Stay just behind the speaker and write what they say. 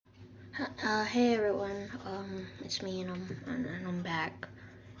Hey everyone, it's me and I'm back.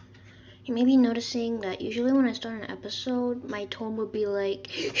 You may be noticing that usually when I start an episode, my tone would be like,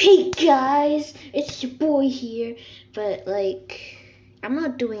 "Hey guys, it's your boy here," but I'm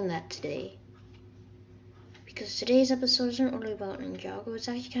not doing that today because today's episode isn't really about Ninjago. It's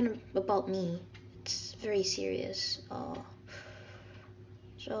actually kind of about me. It's very serious.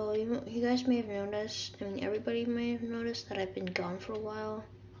 So you guys may have noticed. I mean, everybody may have noticed that I've been gone for a while.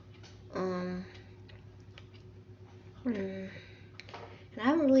 Um. Hmm. And I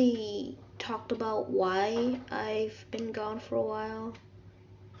haven't really talked about why I've been gone for a while.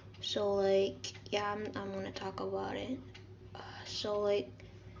 So yeah, I'm gonna talk about it. So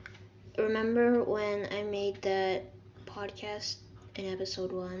remember when I made that podcast in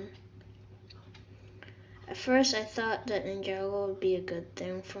episode 1? At first, I thought that Ninjago would be a good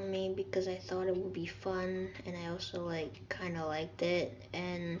thing for me because I thought it would be fun, and I also kind of liked it,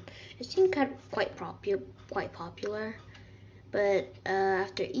 and it seemed quite popular. But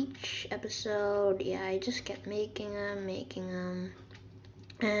after each episode, yeah, I just kept making them,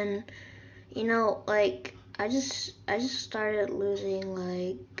 and I just started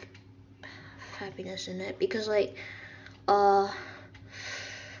losing happiness in it because uh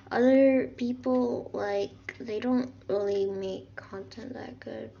other people they don't really make content that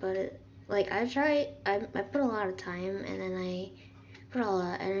good, but I put a lot of time and then I put a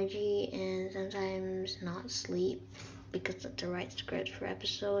lot of energy and sometimes not sleep because to write scripts for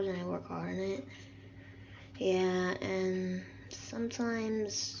episodes and I work hard on it. Yeah, and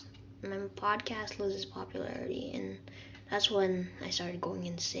sometimes my podcast loses popularity and that's when I started going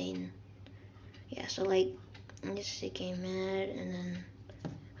insane. Yeah, so I just became mad and then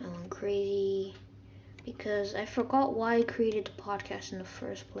I went crazy because I forgot why I created the podcast in the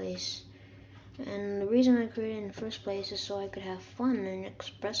first place. And the reason I created it in the first place is so I could have fun and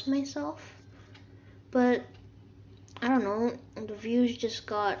express myself. But I don't know, the views just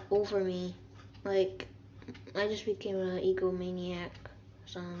got over me. Like, I just became an egomaniac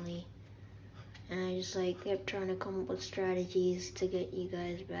suddenly. And I just kept trying to come up with strategies to get you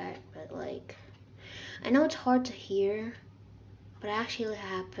guys back. But I know it's hard to hear, but it actually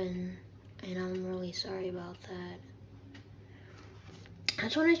happened. And I'm really sorry about that.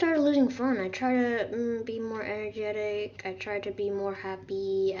 That's when I started losing fun. I tried to be more energetic. I tried to be more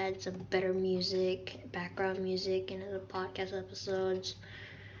happy, add some better music, background music into the podcast episodes.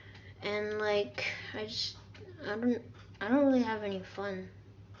 And I just I don't I don't really have any fun.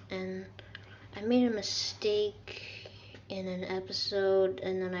 And I made a mistake in an episode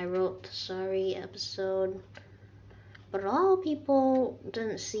and then I wrote the sorry episode. But a lot of people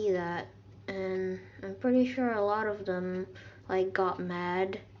didn't see that and I'm pretty sure a lot of them got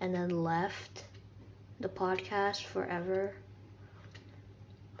mad and then left the podcast forever.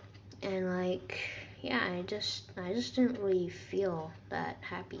 And yeah, I just didn't really feel that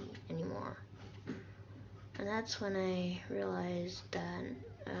happy anymore. And that's when I realized that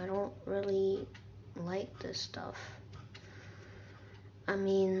I don't really like this stuff. I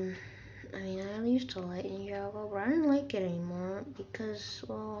mean, I used to like Ninjago, but I didn't like it anymore because,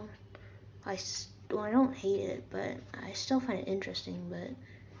 well, I don't hate it, but I still find it interesting, but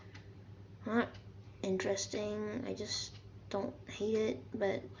not interesting. I just don't hate it,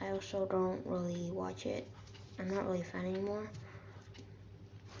 but I also don't really watch it. I'm not really a fan anymore.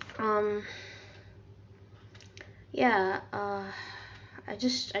 Um, yeah, I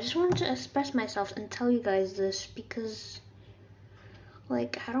just wanted to express myself and tell you guys this because, I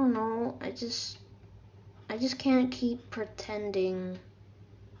don't know, I just can't keep pretending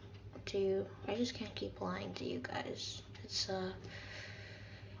I just can't keep lying to you guys. It's,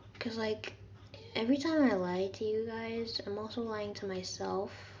 cause every time I lie to you guys, I'm also lying to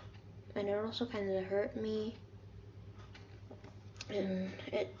myself, and it also kind of hurt me, and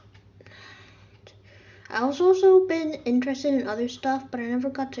I was also been interested in other stuff, but I never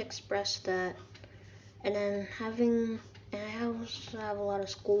got to express that, and then and I also have a lot of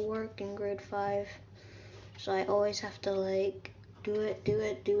schoolwork in grade 5, so I always have to do it,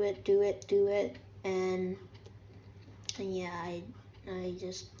 and yeah, I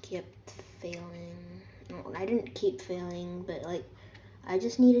just kept failing. No, I didn't keep failing, but I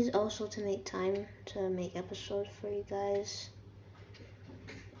just needed also to make time to make episodes for you guys,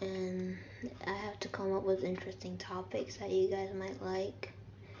 and I have to come up with interesting topics that you guys might like.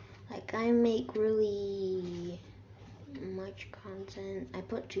 I make really much content. I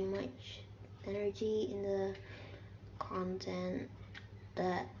put too much energy in the content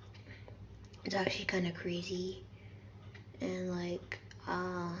that it's actually kind of crazy, and I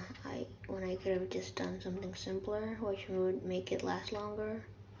when I could have just done something simpler which would make it last longer,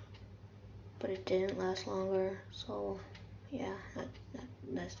 but it didn't last longer. So yeah,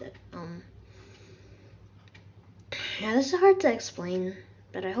 that's it. Yeah, this is hard to explain,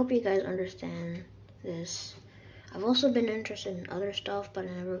 but I hope you guys understand this. I've also been interested in other stuff, but I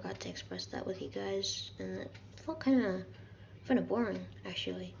never got to express that with you guys, and it felt kind of boring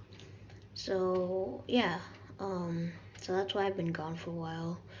actually. So yeah, so that's why I've been gone for a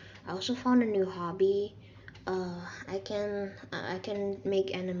while. I also found a new hobby. I can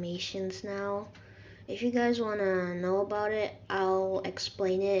make animations now. If you guys wanna know about it, I'll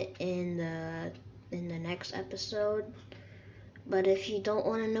explain it in the next episode. But if you don't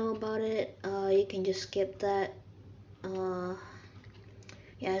want to know about it, you can just skip that. Uh,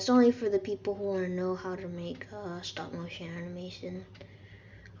 yeah, it's only for the people who want to know how to make stop motion animation.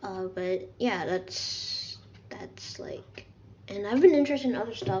 But yeah, that's like, and I've been interested in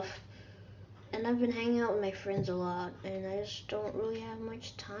other stuff, and I've been hanging out with my friends a lot, and I just don't really have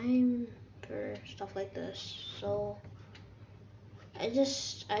much time for stuff like this. So I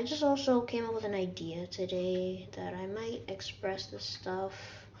just also came up with an idea today that I might express this stuff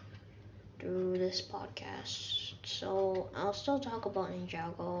through this podcast. So I'll still talk about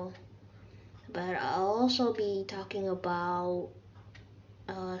Ninjago, but I'll also be talking about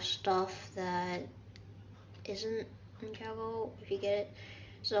stuff that isn't Ninjago, if you get it.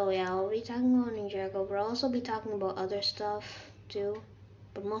 So yeah, I'll be talking about Ninjago, but I'll also be talking about other stuff too,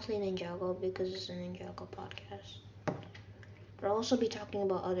 but mostly Ninjago because it's a Ninjago podcast. But I'll also be talking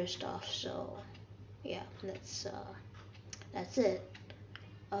about other stuff. So yeah, that's it.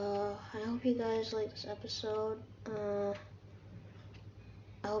 I hope you guys like this episode.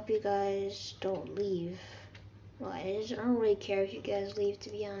 I hope you guys don't leave. Well, I don't really care if you guys leave, to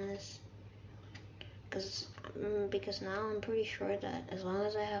be honest. Because now I'm pretty sure that as long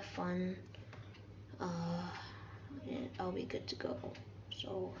as I have fun, uh, I'll be good to go.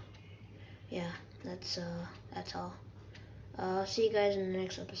 So, yeah, that's all. See you guys in the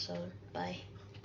next episode. Bye.